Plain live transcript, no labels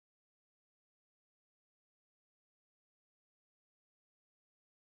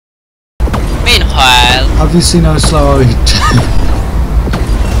Obviously no slow. 5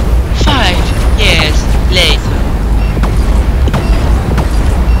 years later.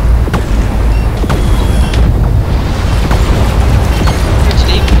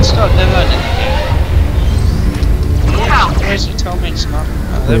 Actually, you can start the running again. Yeah, where's you told me it's not?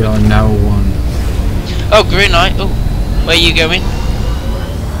 Oh, We are now one. Oh, green light. Oh, where are you going?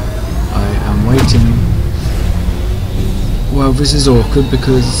 I am waiting. Well, this is awkward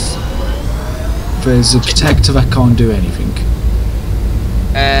because there's a protector that can't do anything.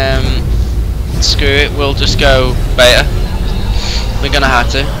 Screw it. We'll just go beta. We're gonna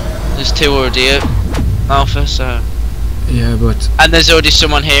have to. There's 2 already at alpha, so. Yeah, but And there's already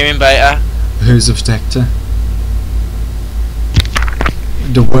someone here in beta. who's the protector?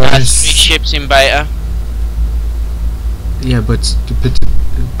 The There's 3 worst. ships in beta. Yeah, but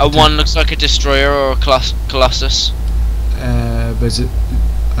One looks like a destroyer or a colossus. there's a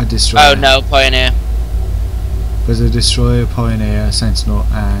destroyer. Oh no, pioneer. There's a destroyer, pioneer, a sentinel,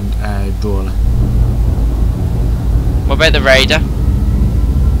 and a brawler. What about the raider?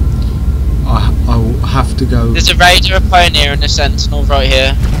 I'll have to go. There's a raider, a pioneer, and a sentinel right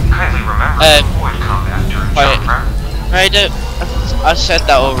here. Kindly remember to avoid combat during jump prep. Raider, I said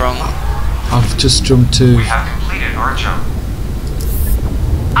that all wrong. I've just jumped to. We have completed our jump.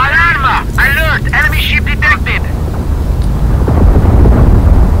 Alarma! Alert! Enemy ship detected!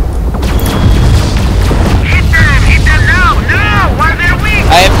 Hit them now! No! While they're weak!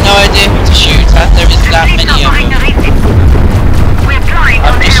 I have no idea who to shoot at, there is that many of them. We're flying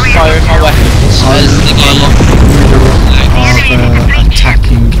on I'm the just area. firing my weapons as the game. Of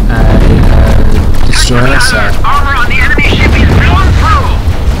attacking a destroyer, so Armor on the enemy ship is blown through!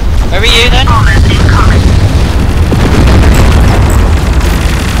 Where are you then? Bombers incoming.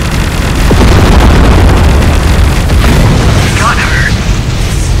 Got her.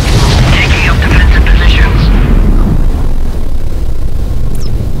 Taking up defensive positions.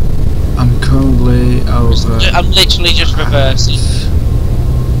 I'm currently over. I'm literally just reversing.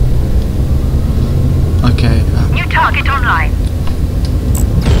 Okay, New target online.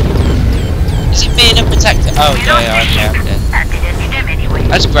 Is it being a protector? Oh yeah, okay. That didn't need them anyway.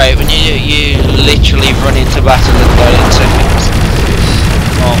 That's great when you literally run into battle in 30 seconds.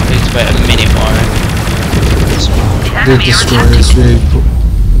 Oh, it's about a minute more. the destroyers really put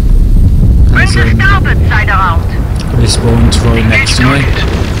Bring as the starboard side around. respawned right next to me.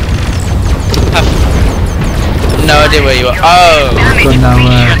 Have no idea where you are. Oh! But now,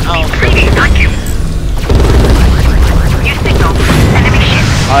 Oh, Thank you. New signal. Enemy ship.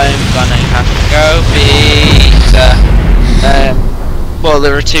 I'm gonna have to go beat. Well,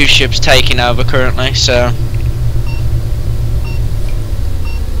 there are 2 ships taking over currently, so.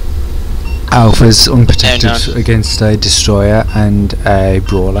 Alpha's unprotected No. against a destroyer and a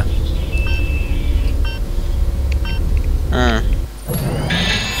brawler.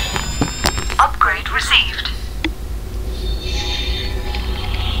 Upgrade received.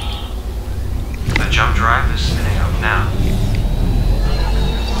 The jump drive is spinning up now.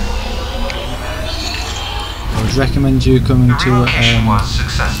 I would recommend you coming The to relocation was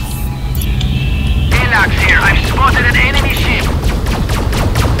successful. Alox here. I've spotted an enemy ship.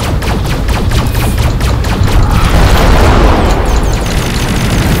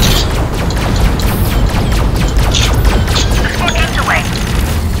 The spot gets away.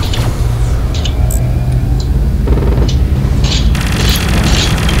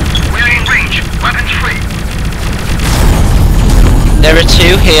 We're in range. Weapons free. There are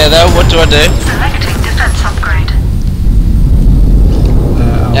 2 here though, what do I do? Selecting defense upgrade.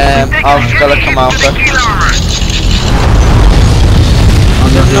 I've got to come alpha.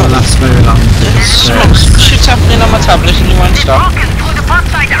 I'm not going to last very long. Shit's happening on my tablet and you won't stop. Broken through the front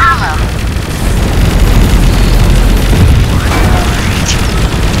side armor.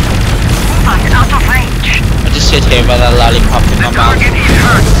 Find out of range. I just sit here with a lollipop in my mouth. Target is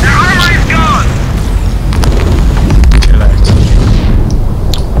hurt. Their armor is gone.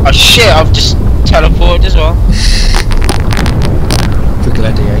 Oh shit, I've just teleported as well. The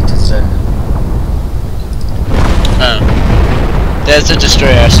gladiators there. Oh. There's a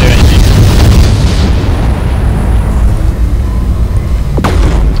destroyer, I see it.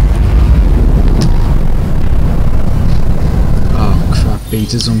 Oh crap,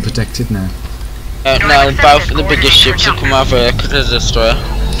 Beta's unprotected now. No, both of the biggest ships have come over here because of the destroyer.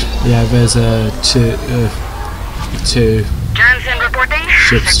 Yeah, there's a two Jansen reporting.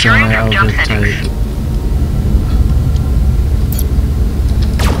 ships trying to Jump settings. overtake.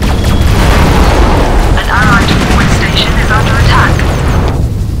 An allied forward station is under attack.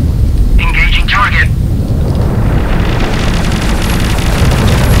 Engaging target.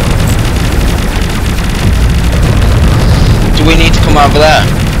 over there?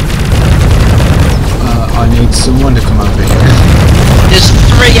 I need someone to come over here. There's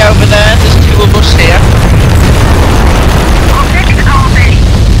 3 over there, there's 2 of us here.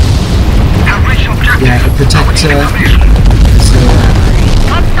 Yeah, a protector,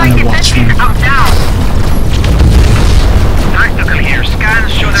 and a watchman.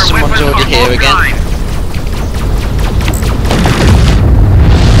 Someone's already here again.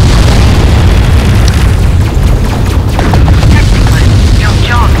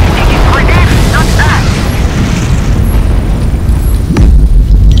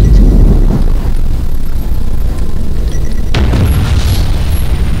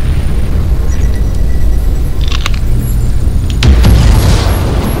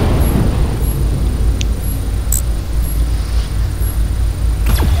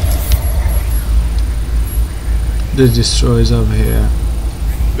 The destroyer's over here.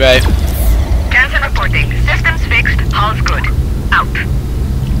 Right. Johnson reporting. Systems fixed. Hull's good. Out.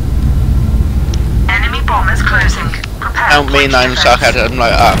 Enemy bombers closing. Prepare. I don't mean that in sarcasm. I'm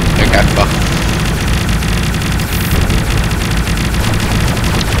like, oh, okay, fuck.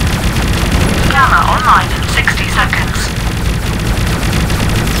 Gamma online in 60 seconds.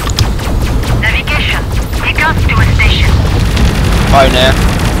 Navigation. Regards to a station. Phone here.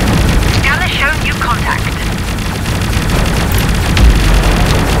 Scanner shown you contact.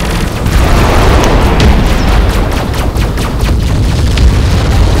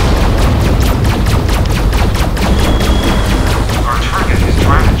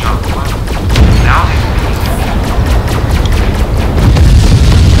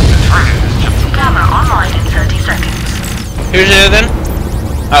 Who's here then?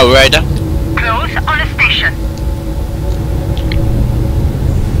 Oh, Raider. Close on a station.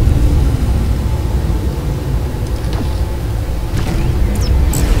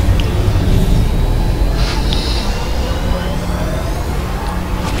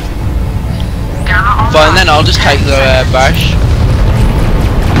 Fine then, I'll just take the bash.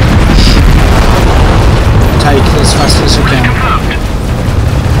 Take it as fast as you can.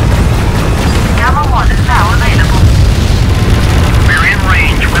 Gamma 1 is now available. We're in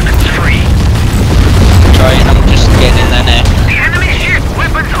range, weapons free. Trying, I'm just getting in there now. The enemy ship,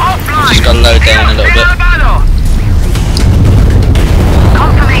 weapons offline. Just gotta load down a little bit.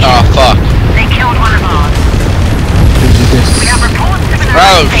 Confirmation. Oh fuck. They killed one of ours. We have reports of an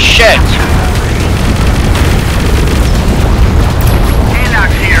Oh shit!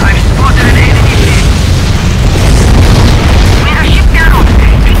 Alox here, I've spotted an enemy ship. We have a ship down.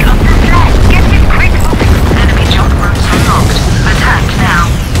 Pick up the flag. Get this quick moving. Enemy jump ropes unlocked. Attack now.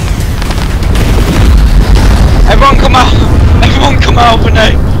 Everyone come out! Everyone come out for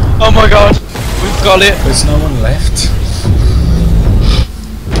now! Oh my god! We've got it! There's no one left.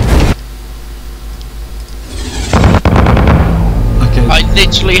 Okay. I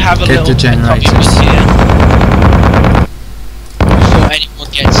literally have a Get little the generators. bit here. Before anyone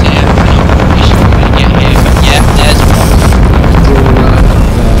gets here, you should really get here. But yeah, there's one.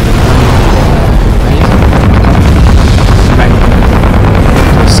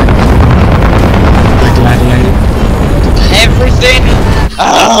 The gladiator. Everything!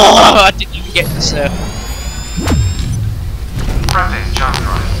 Oh, I didn't even get this.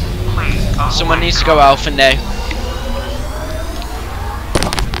 Someone needs to go alpha now.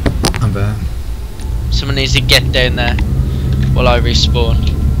 I'm there. Someone needs to get down there while I respawn.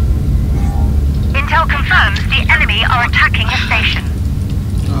 Intel confirms the enemy are attacking a station.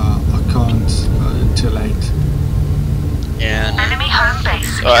 I can't. Too late. Yeah. No. Enemy home base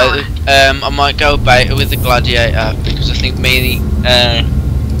secured. Alright, I might go beta with the gladiator because I think me,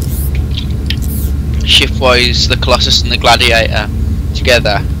 shift-wise, the Colossus and the gladiator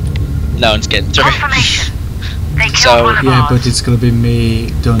together, no one's getting through. Confirmation. They killed So, one of Yeah, ours. but it's gonna be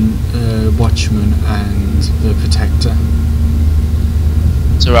me, done, Watchman, and the Protector.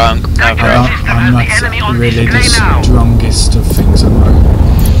 It's alright, I'm I'm not really the strongest of things on road.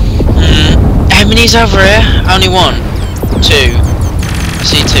 How many's over here? Only 1? 2? I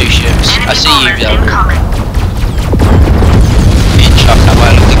see 2 ships. I see you though. Being shot that way,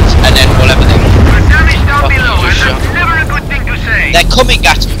 I think. And then we'll have everything. Never a good thing to say. They're coming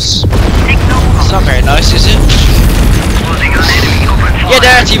at us. It's not very nice, is it? You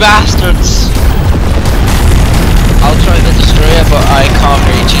dirty bastards! I'll try the destroyer, but I can't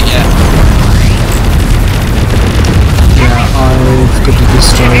reach it yet. Yeah, I've got the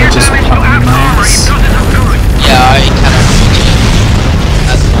destroyer just on my ass. Yeah, I cannot reach it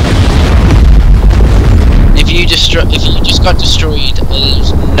at the moment. If you just got destroyed,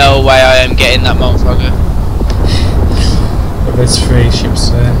 there's no way I am getting that motherfucker. But there's 3 ships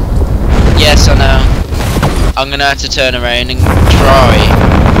there. Yes, I know. I'm gonna have to turn around and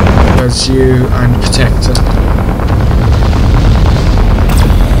try. There's you and Protector.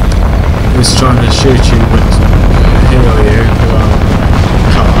 He's trying to shoot you but heal you. Well,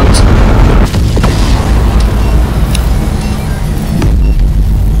 can't.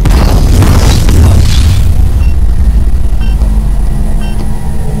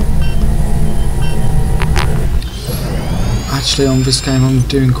 Actually, on this game, I'm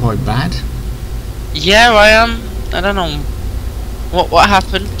doing quite bad. Yeah, I am. I don't know. What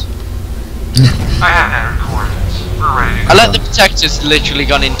happened? I have entered coordinates. We're ready to I go. let the Protectors literally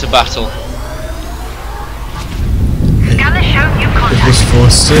gone into battle. Scanner showing you It contact. was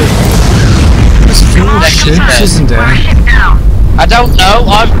forced to. There's 4 ships, isn't there? Ship down. I don't know.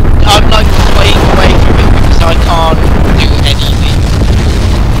 I'm like way away from it because I can't do anything.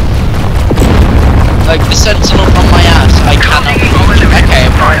 Like the Sentinel on my ass, I cannot.